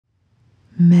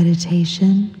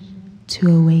Meditation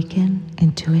to awaken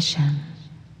intuition,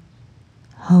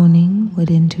 honing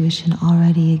what intuition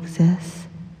already exists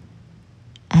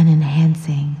and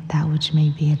enhancing that which may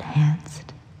be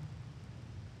enhanced.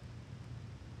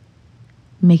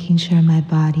 Making sure my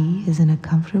body is in a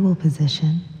comfortable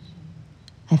position,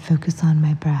 I focus on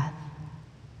my breath,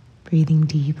 breathing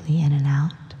deeply in and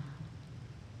out.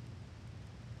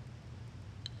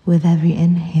 With every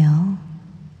inhale,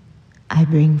 I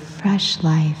bring fresh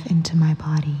life into my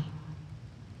body,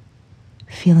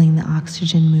 feeling the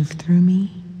oxygen move through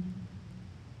me,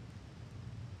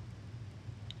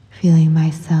 feeling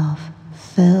myself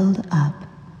filled up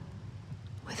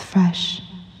with fresh,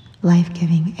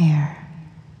 life-giving air.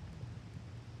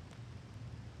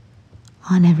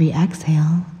 On every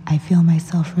exhale, I feel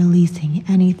myself releasing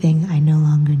anything I no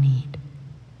longer need,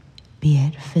 be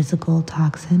it physical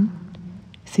toxin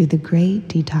through the great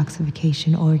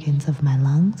detoxification organs of my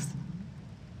lungs,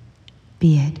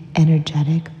 be it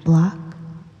energetic block,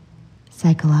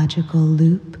 psychological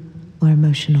loop, or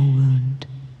emotional wound.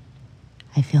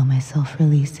 I feel myself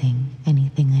releasing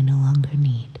anything I no longer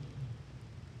need.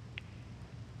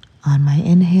 On my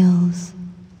inhales,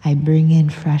 I bring in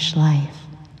fresh life,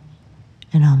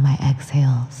 and on my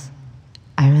exhales,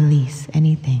 I release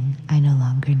anything I no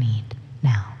longer need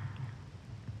now.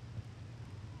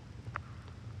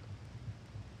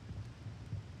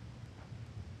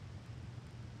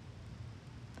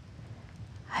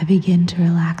 I begin to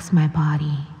relax my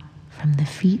body from the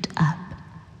feet up,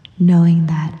 knowing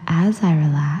that as I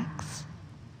relax,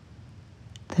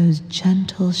 those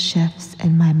gentle shifts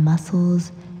in my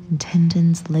muscles and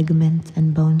tendons, ligaments,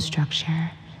 and bone structure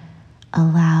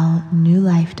allow new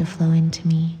life to flow into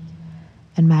me,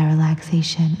 and my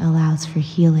relaxation allows for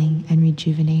healing and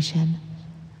rejuvenation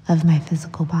of my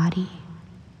physical body.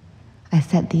 I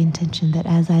set the intention that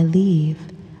as I leave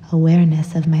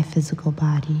awareness of my physical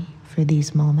body for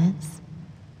these moments,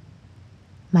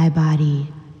 my body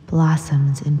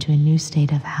blossoms into a new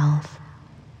state of health,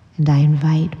 and I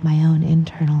invite my own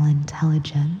internal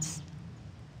intelligence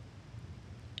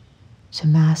to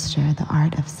master the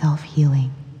art of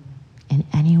self-healing in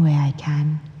any way I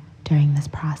can during this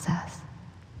process.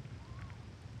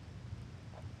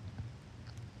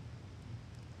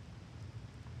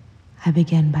 I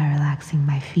begin by relaxing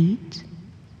my feet.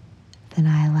 Then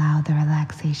I allow the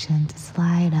relaxation to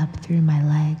slide up through my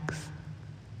legs,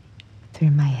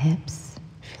 through my hips,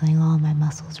 feeling all my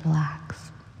muscles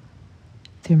relax,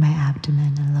 through my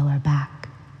abdomen and lower back,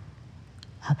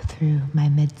 up through my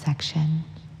midsection,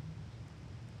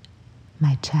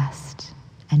 my chest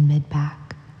and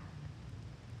mid-back,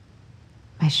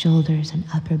 my shoulders and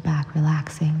upper back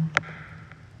relaxing,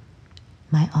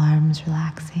 my arms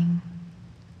relaxing,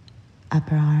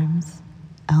 upper arms,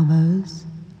 elbows,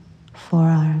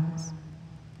 forearms,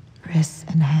 wrists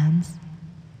and hands,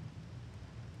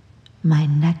 my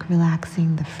neck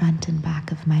relaxing, the front and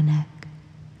back of my neck,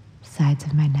 sides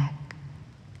of my neck,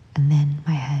 and then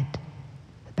my head,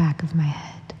 the back of my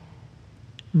head,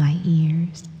 my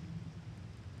ears,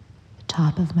 the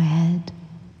top of my head,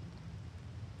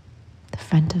 the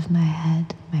front of my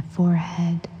head, my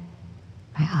forehead,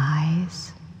 my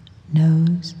eyes,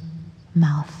 nose,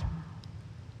 mouth,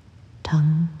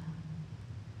 tongue,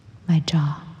 my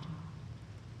jaw,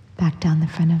 back down the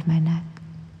front of my neck.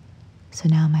 So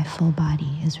now my full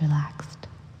body is relaxed.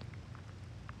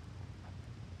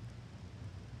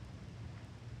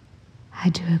 I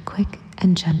do a quick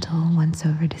and gentle once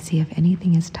over to see if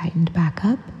anything is tightened back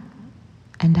up,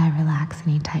 and I relax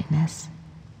any tightness,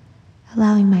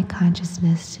 allowing my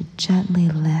consciousness to gently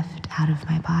lift out of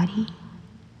my body,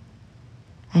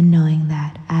 and knowing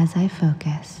that as I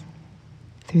focus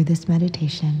through this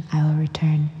meditation, I will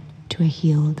return to a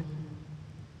healed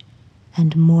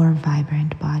and more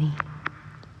vibrant body.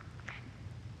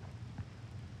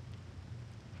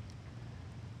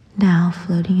 Now,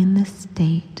 floating in this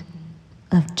state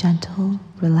of gentle,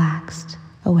 relaxed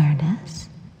awareness,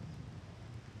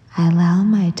 I allow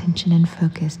my attention and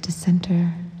focus to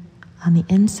center on the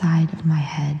inside of my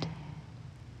head,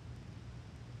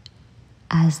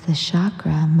 as the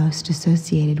chakra most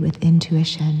associated with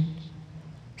intuition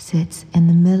sits in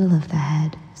the middle of the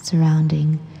head,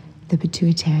 surrounding the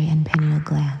pituitary and pineal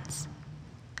glands.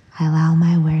 I allow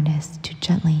my awareness to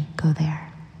gently go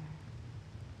there.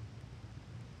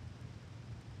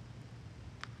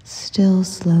 Still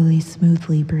slowly,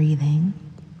 smoothly breathing,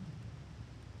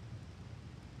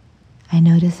 I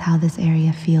notice how this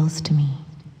area feels to me.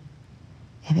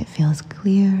 If it feels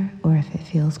clear or if it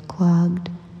feels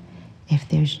clogged, if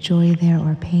there's joy there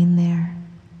or pain there.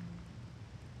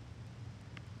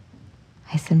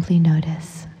 I simply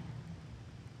notice.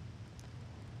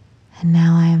 And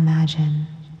now I imagine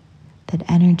that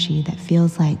energy that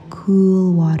feels like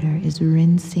cool water is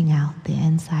rinsing out the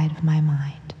inside of my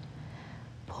mind,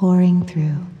 pouring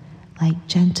through like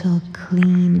gentle,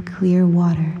 clean, clear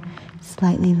water,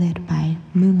 slightly lit by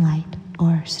moonlight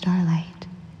or starlight.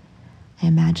 I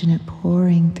imagine it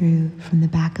pouring through from the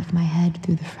back of my head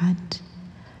through the front,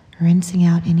 rinsing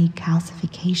out any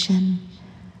calcification,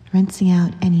 rinsing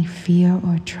out any fear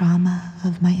or trauma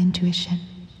of my intuition,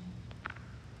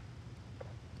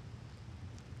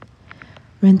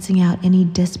 rinsing out any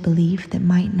disbelief that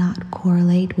might not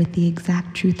correlate with the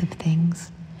exact truth of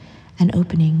things, and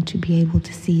opening to be able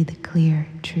to see the clear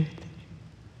truth.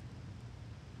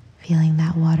 Feeling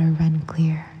that water run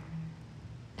clear.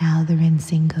 Now the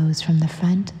rinsing goes from the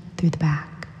front through the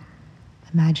back.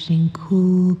 Imagining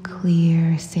cool,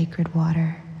 clear, sacred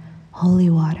water, holy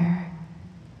water,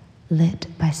 lit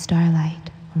by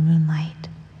starlight or moonlight,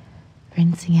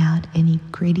 rinsing out any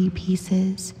gritty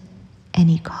pieces,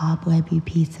 any cobwebby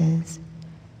pieces,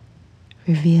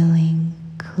 revealing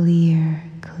clear,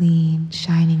 clean,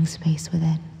 shining space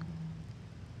within.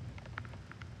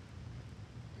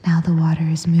 Now the water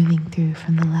is moving through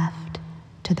from the left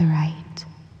to the right.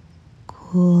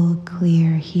 Cool,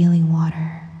 clear, healing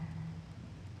water.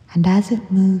 And as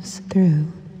it moves through,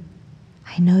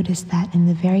 I notice that in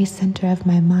the very center of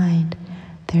my mind,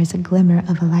 there's a glimmer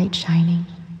of a light shining.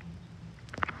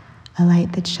 A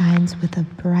light that shines with a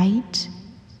bright,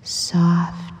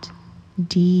 soft,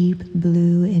 deep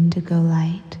blue indigo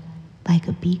light, like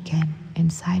a beacon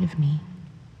inside of me.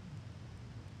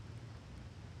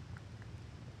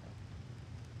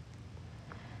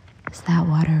 As that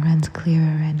water runs clearer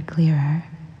and clearer,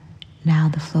 now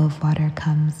the flow of water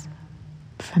comes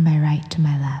from my right to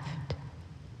my left,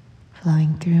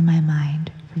 flowing through my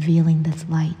mind, revealing this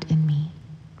light in me.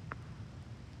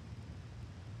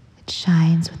 It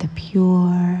shines with a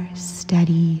pure,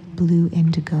 steady blue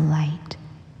indigo light,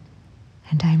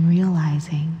 and I'm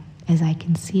realizing, as I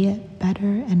can see it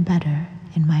better and better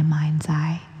in my mind's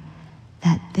eye,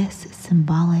 that this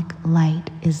symbolic light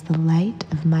is the light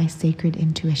of my sacred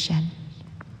intuition.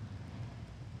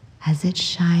 As it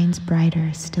shines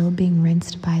brighter, still being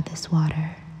rinsed by this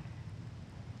water,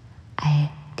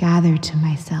 I gather to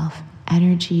myself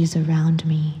energies around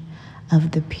me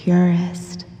of the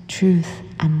purest truth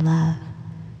and love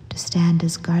to stand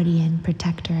as guardian,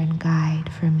 protector, and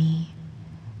guide for me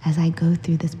as I go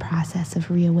through this process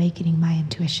of reawakening my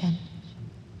intuition.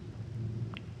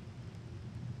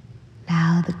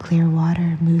 Now the clear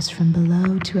water moves from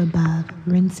below to above,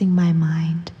 rinsing my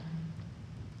mind,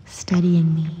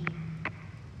 steadying me,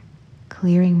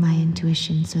 clearing my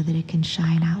intuition so that it can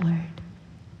shine outward.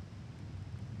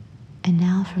 And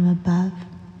now from above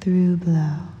through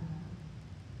below.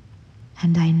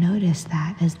 And I notice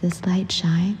that as this light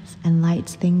shines and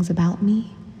lights things about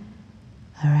me,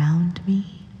 around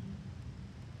me,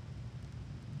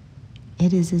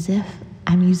 it is as if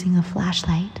I'm using a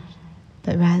flashlight.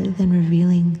 But rather than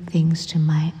revealing things to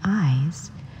my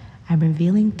eyes, I'm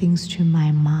revealing things to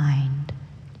my mind.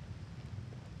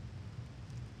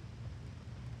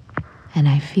 And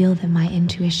I feel that my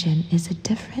intuition is a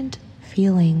different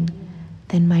feeling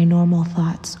than my normal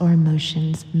thoughts or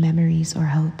emotions, memories or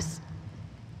hopes.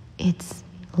 It's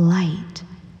light,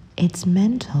 it's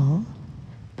mental,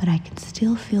 but I can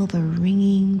still feel the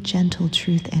ringing, gentle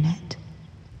truth in it.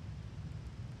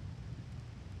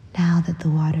 Now that the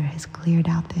water has cleared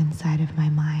out the inside of my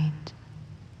mind,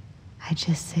 I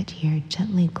just sit here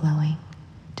gently glowing,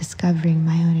 discovering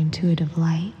my own intuitive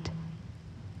light.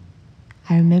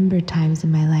 I remember times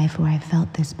in my life where I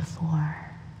felt this before.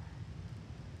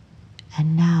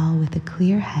 And now, with a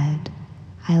clear head,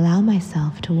 I allow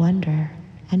myself to wonder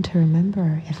and to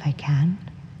remember, if I can,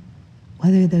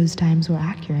 whether those times were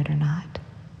accurate or not.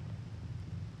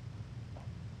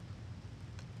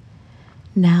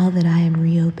 Now that I am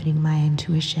reopening my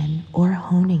intuition, or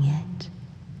honing it,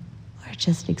 or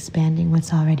just expanding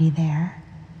what's already there,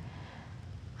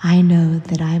 I know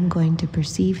that I am going to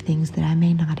perceive things that I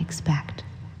may not expect.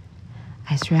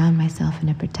 I surround myself in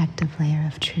a protective layer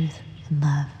of truth and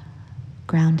love,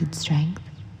 grounded strength.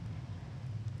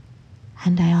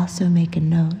 And I also make a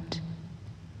note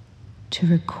to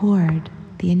record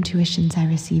the intuitions I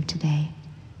received today,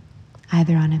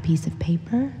 either on a piece of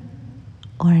paper,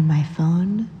 or in my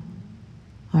phone,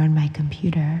 or in my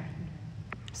computer,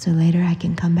 so later I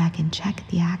can come back and check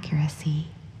the accuracy.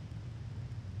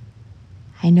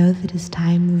 I know that as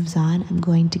time moves on, I'm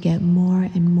going to get more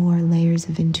and more layers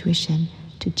of intuition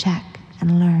to check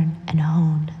and learn and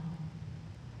hone.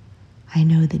 I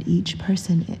know that each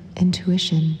person's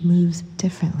intuition moves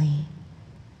differently,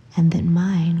 and that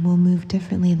mine will move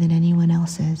differently than anyone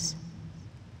else's.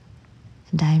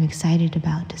 and I am excited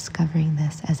about discovering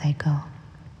this as I go.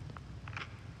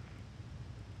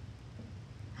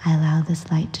 I allow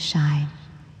this light to shine,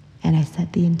 and I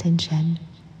set the intention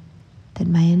that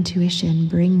my intuition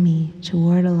bring me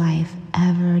toward a life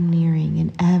ever nearing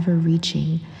and ever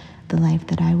reaching the life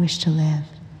that I wish to live,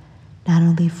 not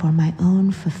only for my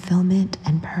own fulfillment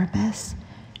and purpose,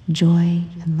 joy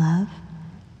and love,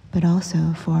 but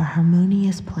also for a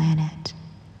harmonious planet,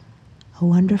 a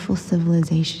wonderful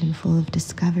civilization full of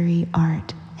discovery,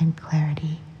 art, and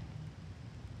clarity.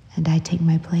 And I take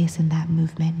my place in that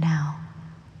movement now,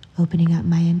 opening up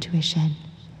my intuition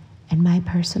in my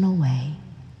personal way,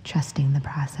 trusting the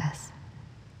process.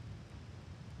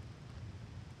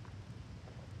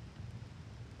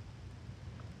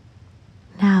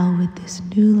 Now, with this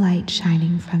new light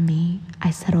shining from me, I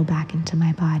settle back into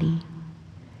my body.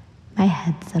 My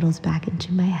head settles back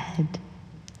into my head.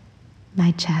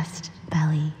 My chest,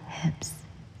 belly, hips,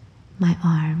 my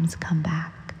arms come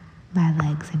back. My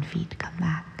legs and feet come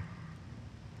back.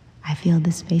 I feel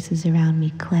the spaces around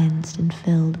me cleansed and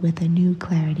filled with a new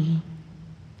clarity,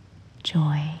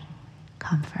 joy,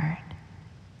 comfort.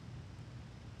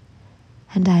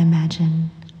 And I imagine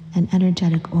an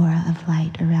energetic aura of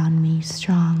light around me,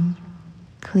 strong,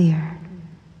 clear,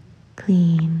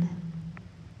 clean,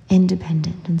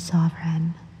 independent, and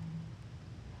sovereign.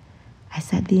 I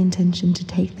set the intention to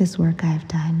take this work I have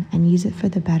done and use it for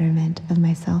the betterment of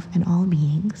myself and all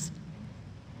beings.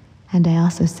 And I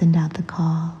also send out the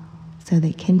call so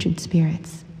that kindred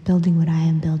spirits building what I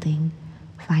am building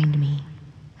find me,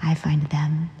 I find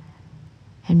them,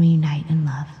 and we unite in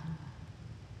love,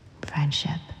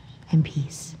 friendship, and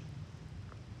peace.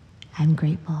 I'm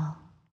grateful.